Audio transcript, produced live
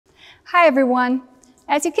Hi everyone!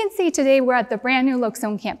 As you can see today, we're at the brand new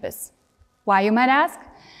Loxone campus. Why, you might ask?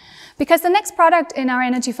 Because the next product in our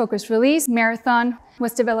energy-focused release, Marathon,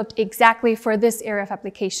 was developed exactly for this area of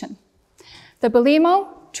application. The Belimo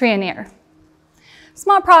Tree Air.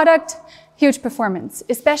 Small product, huge performance,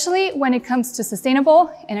 especially when it comes to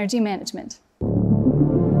sustainable energy management.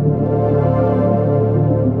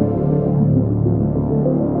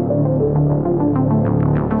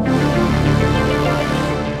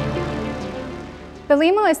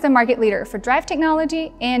 Belimo is the market leader for drive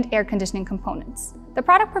technology and air conditioning components. The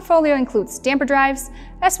product portfolio includes damper drives,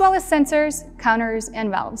 as well as sensors, counters, and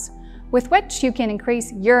valves, with which you can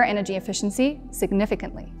increase your energy efficiency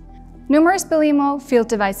significantly. Numerous Belimo field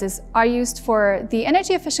devices are used for the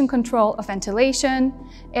energy-efficient control of ventilation,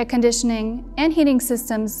 air conditioning, and heating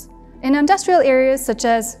systems in industrial areas such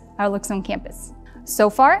as our Loxone campus.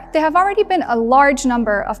 So far, there have already been a large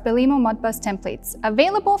number of Belimo Modbus templates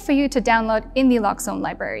available for you to download in the Loxone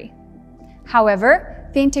library. However,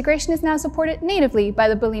 the integration is now supported natively by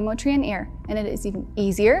the Belimo Tree Air, and it is even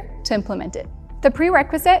easier to implement it. The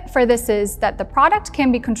prerequisite for this is that the product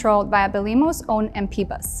can be controlled via Belimo's own MP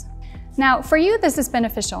bus. Now, for you, this is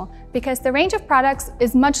beneficial because the range of products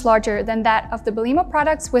is much larger than that of the Belimo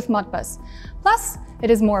products with Modbus. Plus,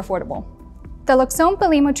 it is more affordable. The Loxone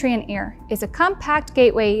Belimo Tree Air is a compact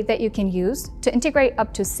gateway that you can use to integrate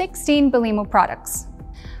up to 16 Belimo products.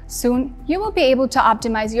 Soon, you will be able to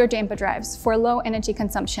optimize your damper drives for low energy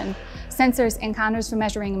consumption, sensors and counters for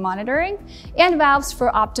measuring and monitoring, and valves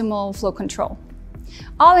for optimal flow control,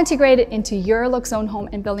 all integrated into your Loxone home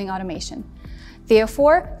and building automation.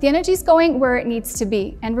 Therefore, the energy is going where it needs to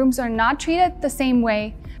be, and rooms are not treated the same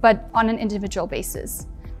way, but on an individual basis.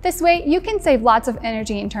 This way, you can save lots of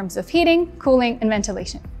energy in terms of heating, cooling, and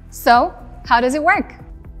ventilation. So, how does it work?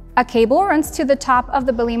 A cable runs to the top of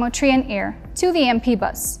the Belimo Tree Air to the MP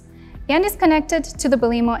bus and is connected to the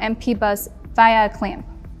Belimo MP bus via a clamp.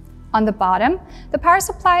 On the bottom, the power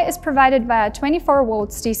supply is provided via 24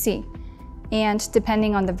 volts DC, and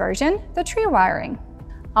depending on the version, the tree wiring.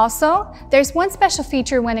 Also, there's one special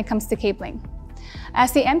feature when it comes to cabling.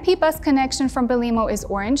 As the MP bus connection from Belimo is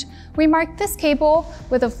orange, we mark this cable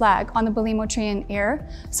with a flag on the Belimo Tree Air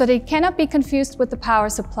so that it cannot be confused with the power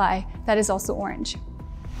supply that is also orange.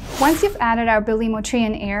 Once you've added our Belimo Tree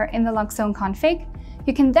Air in the Loxone config,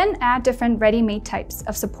 you can then add different ready-made types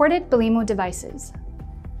of supported Belimo devices.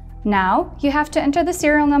 Now, you have to enter the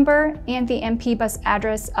serial number and the MP bus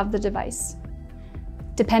address of the device.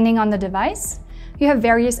 Depending on the device, you have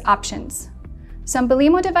various options. Some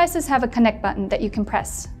Belimo devices have a connect button that you can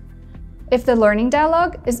press. If the learning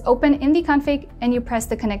dialog is open in the config and you press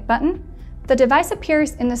the connect button, the device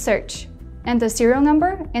appears in the search, and the serial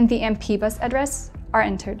number and the MP bus address are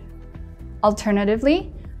entered.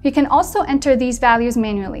 Alternatively, you can also enter these values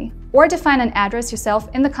manually or define an address yourself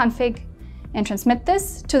in the config and transmit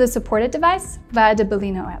this to the supported device via the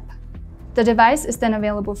Belimo app. The device is then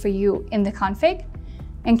available for you in the config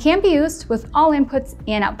and can be used with all inputs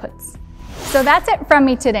and outputs. So that's it from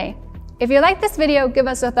me today. If you like this video, give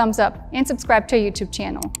us a thumbs up and subscribe to our YouTube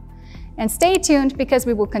channel. And stay tuned because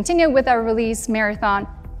we will continue with our release marathon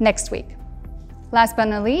next week. Last but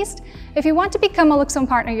not least, if you want to become a Loxone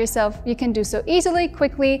partner yourself, you can do so easily,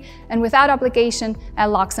 quickly, and without obligation at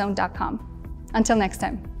loxone.com. Until next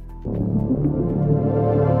time.